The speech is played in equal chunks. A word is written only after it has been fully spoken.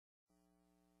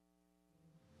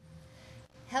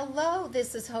Hello,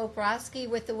 this is Hope Roski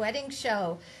with The Wedding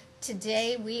Show.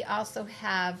 Today we also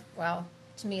have, well,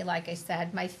 to me, like I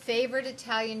said, my favorite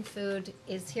Italian food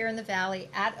is here in the Valley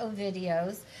at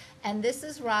Ovidio's. And this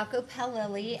is Rocco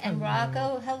Paolilli. And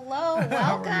Rocco, hello,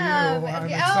 welcome. How are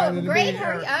you? I'm excited great. to be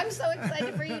here. I'm so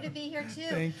excited for you to be here too.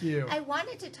 Thank you. I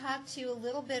wanted to talk to you a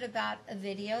little bit about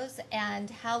Ovidio's and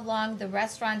how long the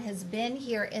restaurant has been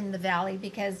here in the Valley,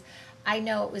 because I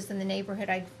know it was in the neighborhood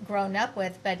I've grown up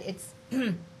with, but it's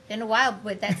been a while,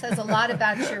 but that says a lot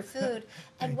about your food.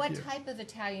 And what type of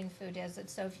Italian food is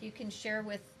it? So if you can share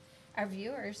with our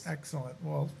viewers. Excellent.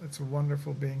 Well, it's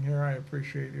wonderful being here. I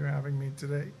appreciate you having me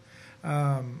today.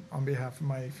 On behalf of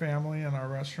my family and our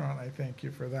restaurant, I thank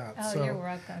you for that. Oh, you're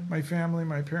welcome. My family,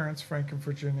 my parents, Frank and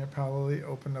Virginia Paolilli,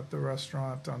 opened up the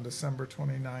restaurant on December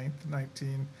 29th,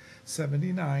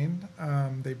 1979.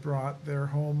 They brought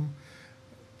their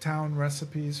hometown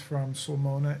recipes from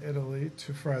Sulmona, Italy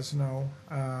to Fresno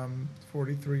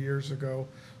 43 years ago.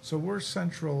 So we're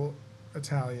Central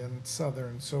Italian,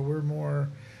 Southern. So we're more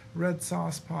red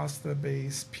sauce pasta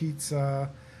base, pizza.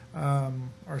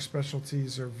 Our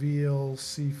specialties are veal,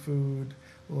 seafood,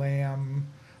 lamb,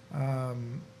 a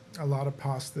lot of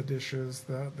pasta dishes,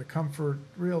 the comfort,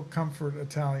 real comfort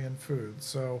Italian food.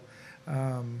 So,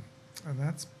 and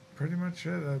that's pretty much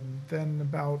it. Then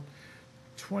about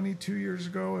 22 years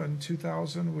ago in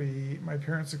 2000, my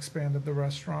parents expanded the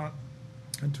restaurant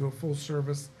into a full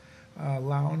service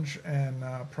lounge and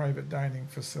private dining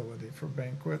facility for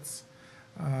banquets,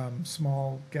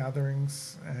 small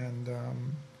gatherings, and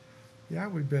yeah,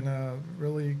 we've been a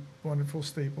really wonderful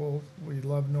staple. We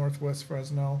love Northwest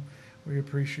Fresno. We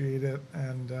appreciate it,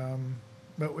 and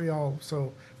but we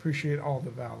also appreciate all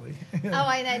the Valley. Oh,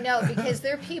 and I know, because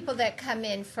there are people that come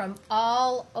in from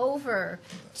all over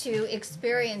to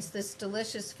experience this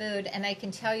delicious food, and I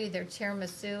can tell you their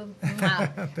tiramisu, wow,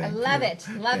 I love it,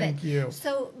 love it. Thank you.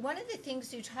 So one of the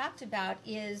things you talked about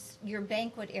is your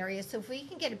banquet area. So if we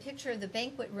can get a picture of the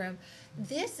banquet room,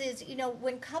 this is, you know,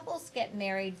 when couples get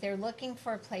married, they're looking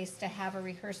for a place to have a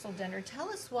rehearsal dinner. Tell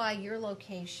us why your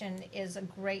location is a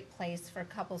great place for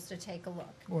couples to take a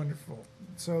look. Wonderful.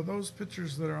 So those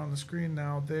pictures that are on the screen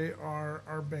now, they are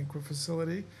our banquet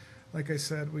facility. Like I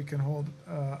said, we can hold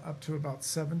up to about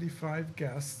 75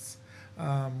 guests.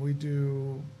 We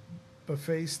do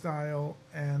buffet style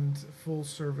and full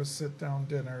service sit-down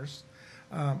dinners.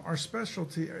 Our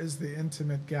specialty is the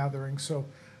intimate gathering. So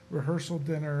rehearsal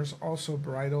dinners, also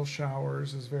bridal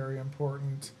showers is very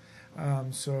important.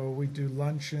 So we do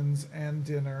luncheons and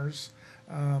dinners.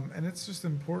 And it's just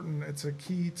important. It's a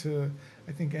key to,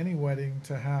 I think, any wedding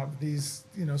to have these,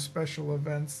 you know, special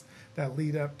events that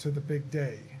lead up to the big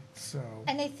day. So.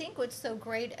 And I think what's so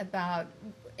great about,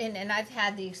 and I've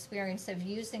had the experience of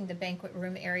using the banquet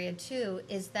room area too,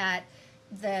 is that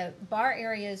the bar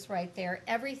area is right there.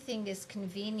 Everything is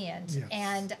convenient. Yes.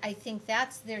 And I think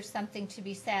there's something to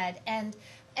be said. And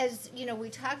as you know, we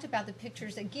talked about the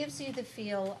pictures, it gives you the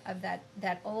feel of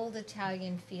that old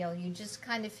Italian feel. You just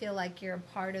kind of feel like you're a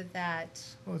part of that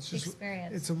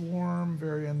experience. It's a warm,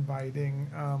 very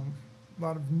inviting.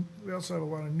 We also have a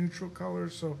lot of neutral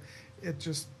colors, so it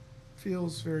just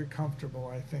feels very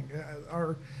comfortable, I think.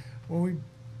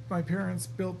 My parents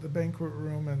built the banquet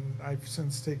room, and I've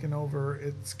since taken over.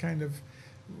 It's kind of,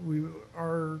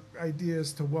 our idea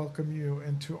is to welcome you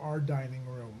into our dining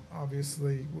room.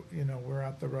 Obviously, you know, we're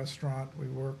at the restaurant. We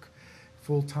work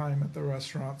full time at the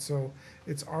restaurant, so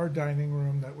it's our dining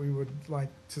room that we would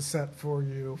like to set for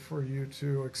you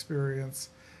to experience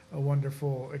a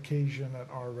wonderful occasion at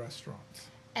our restaurant.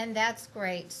 And that's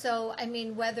great. So, I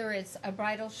mean, whether it's a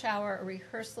bridal shower, a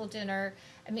rehearsal dinner,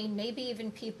 I mean, maybe even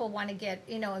people want to get,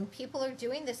 you know, and people are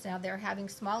doing this now. They're having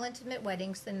small, intimate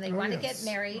weddings, and they want to get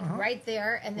married right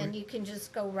there, and then you can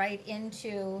just go right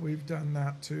into... We've done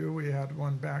that, too. We had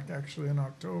one back, actually, in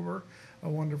October. A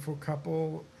wonderful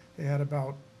couple. They had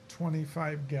about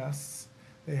 25 guests.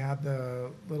 They had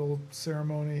the little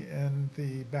ceremony in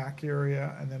the back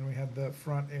area, and then we had the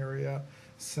front area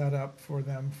set up for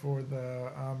them for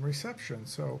the reception.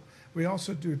 So we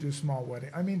also do small wedding.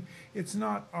 I mean, it's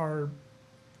not our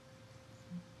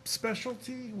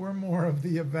specialty. We're more of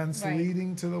the events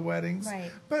leading to the weddings.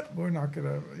 Right. But we're not going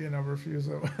to, you know, refuse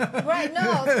it. Right.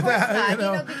 No, of course not. You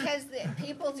know, because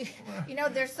people, you know,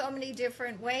 there's so many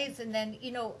different ways. And then,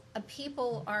 you know,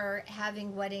 people are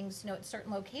having weddings, you know, at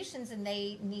certain locations, and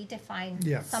they need to find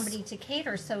somebody to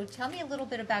cater. So tell me a little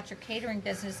bit about your catering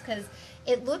business, because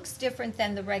it looks different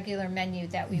than the regular menu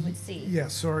that we would see.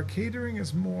 Yes. So our catering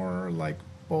is more like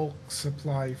bulk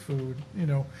supply food, you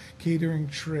know, catering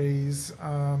trays.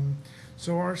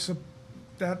 So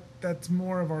that's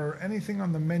more of our, anything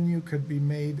on the menu could be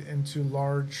made into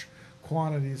large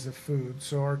quantities of food.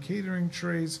 So our catering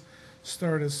trays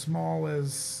start as small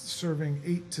as serving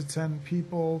 8 to 10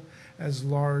 people, as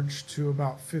large to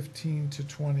about 15 to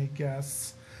 20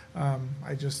 guests.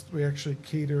 We actually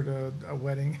catered a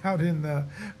wedding out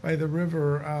by the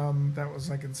river, that was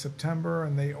like in September,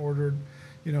 and they ordered,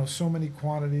 so many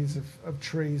quantities of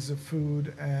trays of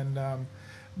food, and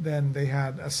then they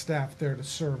had a staff there to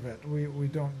serve it. We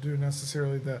don't do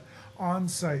necessarily the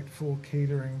on-site full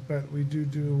catering, but we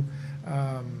do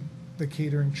the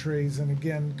catering trays, and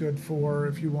again, good for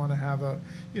if you want to have a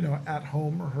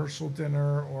at-home rehearsal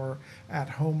dinner or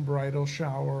at-home bridal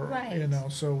shower. Right.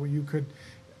 So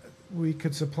we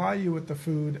could supply you with the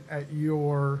food at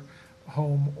your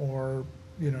home or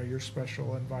your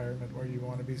special environment where you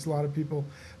want to be. So a lot of people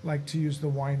like to use the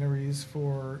wineries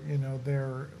for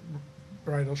their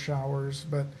bridal showers,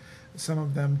 but some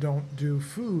of them don't do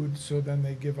food, so then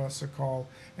they give us a call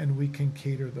and we can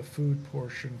cater the food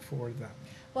portion for them.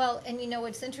 Well, and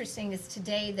what's interesting is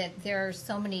today that there are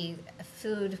so many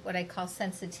food, what I call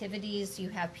sensitivities. You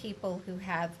have people who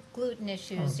have gluten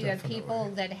issues. You have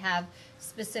people that have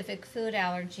specific food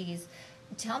allergies.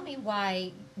 Tell me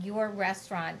why your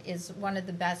restaurant is one of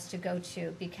the best to go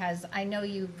to, because I know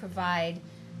you provide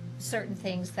certain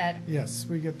things that... Yes,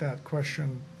 we get that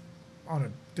question on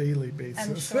a daily basis.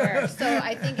 I'm sure. So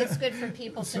I think it's good for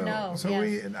people to know. So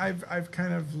yes. I've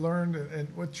kind of learned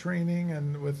with training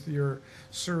and with your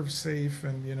serve safe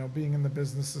and being in the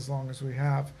business as long as we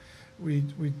have, we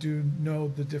do know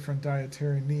the different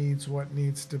dietary needs, what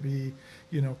needs to be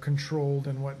controlled,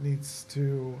 and what needs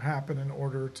to happen in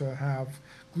order to have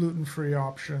gluten-free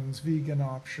options, vegan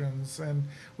options, and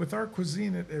with our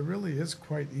cuisine, it really is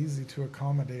quite easy to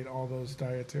accommodate all those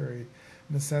dietary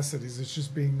necessities. It's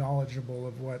just being knowledgeable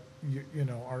of what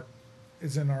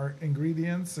is in our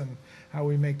ingredients and how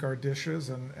we make our dishes,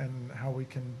 and how we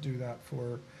can do that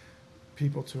for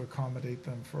people to accommodate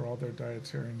them for all their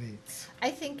dietary needs.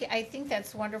 I think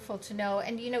that's wonderful to know.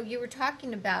 And we were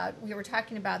talking about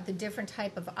the different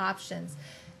type of options.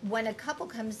 When a couple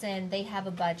comes in, they have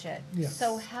a budget. Yes.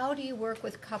 So how do you work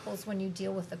with couples when you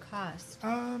deal with the cost?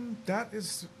 That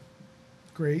is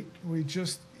great. We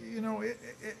just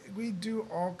we do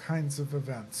all kinds of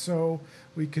events. So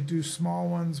we could do small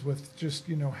ones with just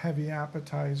heavy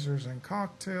appetizers and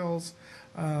cocktails.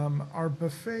 Our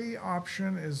buffet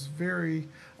option is very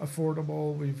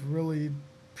affordable. We've really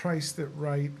priced it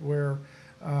right where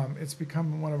it's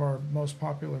become one of our most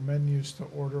popular menus to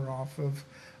order off of.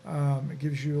 It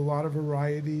gives you a lot of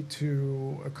variety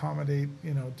to accommodate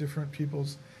different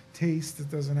people's taste. It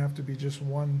doesn't have to be just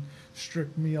one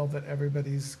strict meal that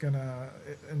everybody's gonna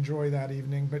enjoy that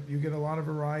evening, but you get a lot of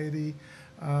variety,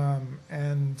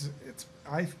 and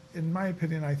in my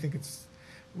opinion, I think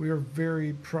we are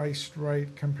very priced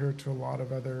right compared to a lot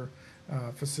of other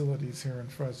facilities here in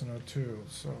Fresno too.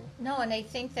 So no, and I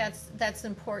think that's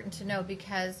important to know,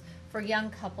 because for young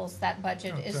couples that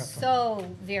budget is definitely so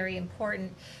very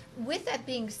important. With that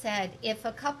being said, if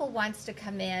a couple wants to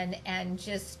come in and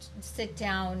just sit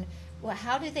down, well,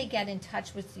 how do they get in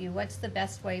touch with you? What's the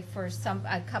best way for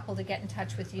a couple to get in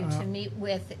touch with you to meet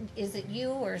with? Is it you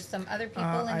or some other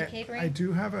people in the catering? I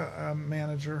do have a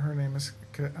manager. Her name is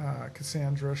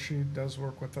Cassandra. She does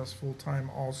work with us full time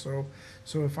also.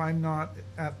 So if I'm not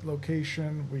at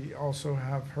location, we also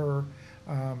have her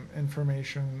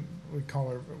information. We call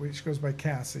her, she goes by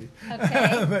Cassie,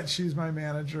 okay. but she's my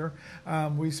manager.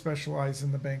 We specialize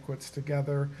in the banquets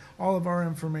together. All of our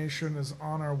information is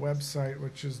on our website,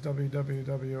 which is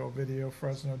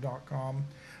www.ovidiofresno.com.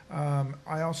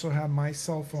 I also have my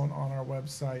cell phone on our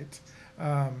website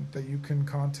that you can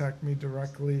contact me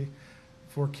directly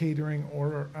for catering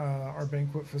or our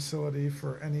banquet facility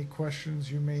for any questions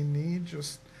you may need.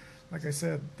 Just like I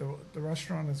said, the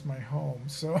restaurant is my home.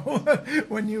 So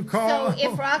when you call...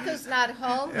 So if Rocco's not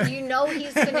home, you know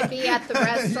he's going to be at the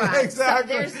restaurant. Yeah,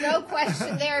 exactly. So there's no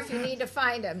question there if you need to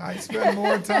find him. I spend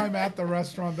more time at the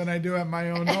restaurant than I do at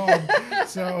my own home.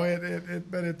 So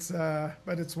but it's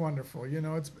wonderful.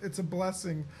 It's a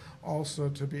blessing also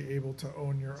to be able to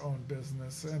own your own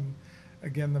business. And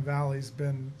again, the Valley's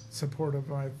been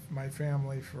supportive of my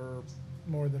family for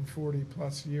more than 40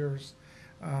 plus years.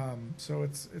 So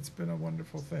it's been a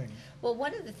wonderful thing. Well,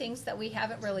 one of the things that we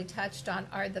haven't really touched on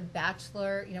are the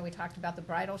bachelor, we talked about the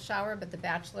bridal shower, but the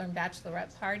bachelor and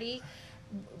bachelorette party.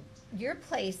 Your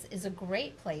place is a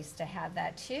great place to have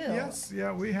that too. Yes,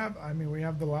 yeah, we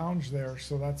have the lounge there,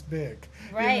 so that's big.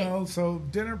 Right. So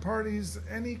dinner parties,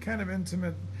 any kind of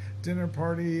intimate dinner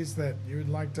parties that you'd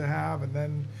like to have, and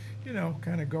then,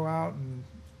 kind of go out and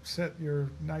set your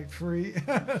night free.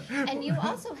 And you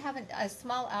also have a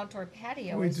small outdoor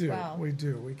patio We as do, well. we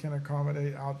do. We can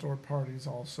accommodate outdoor parties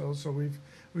also. So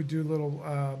we do little,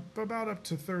 about up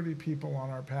to 30 people on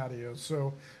our patio.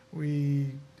 So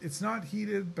it's not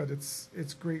heated, but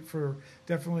it's great for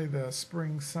definitely the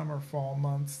spring, summer, fall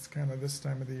months. It's kind of this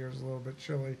time of the year is a little bit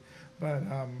chilly, but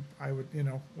I would,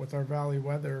 with our valley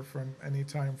weather from any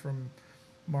time from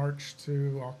March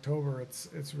to October,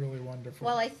 it's really wonderful.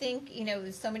 Well, I think,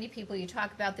 so many people, you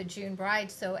talk about the June bride,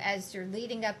 so as you're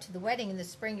leading up to the wedding in the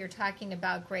spring, you're talking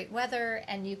about great weather,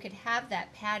 and you could have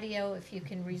that patio if you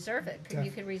can reserve it.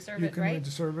 You could reserve it, right? You can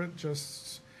reserve it,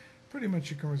 just pretty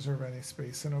much you can reserve any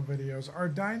space in Ovidio's. Our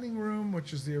dining room,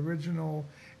 which is the original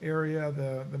area,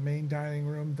 the main dining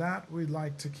room, that we'd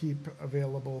like to keep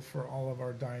available for all of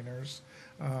our diners.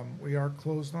 We are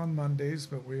closed on Mondays,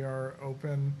 but we are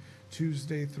open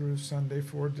Tuesday through Sunday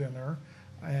for dinner,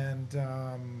 and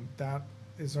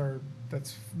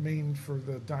that's main for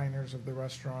the diners of the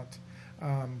restaurant.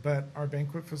 But our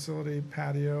banquet facility,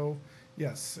 patio,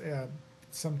 yes,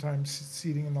 sometimes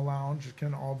seating in the lounge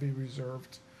can all be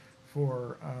reserved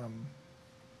for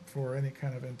any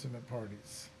kind of intimate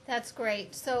parties. That's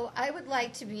great. So I would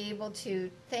like to be able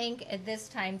to thank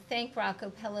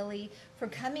Rocco Paolilli for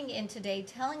coming in today,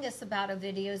 telling us about our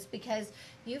videos, because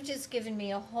you've just given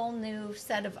me a whole new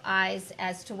set of eyes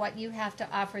as to what you have to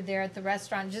offer there at the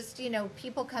restaurant. Just,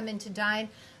 people come in to dine,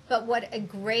 but what a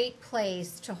great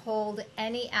place to hold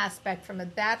any aspect, from a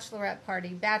bachelorette party,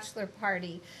 bachelor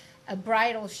party, a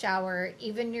bridal shower,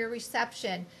 even your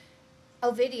reception.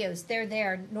 Videos, they're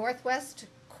there. Northwest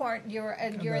corner, you're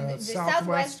in the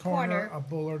southwest corner of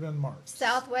Bullard and Marks.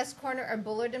 Southwest corner of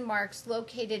Bullard and Marks,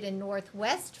 located in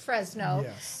Northwest Fresno.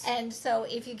 Yes. And so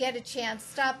if you get a chance,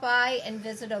 stop by and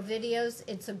visit Videos.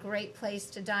 It's a great place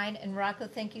to dine. And Rocco,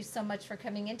 thank you so much for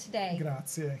coming in today.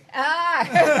 Grazie.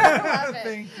 I love it.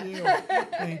 Thank you.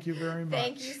 Thank you very much.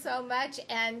 Thank you so much.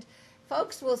 And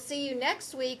folks, we'll see you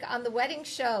next week on The Wedding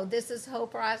Show. This is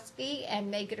Hope Roski, and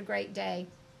make it a great day.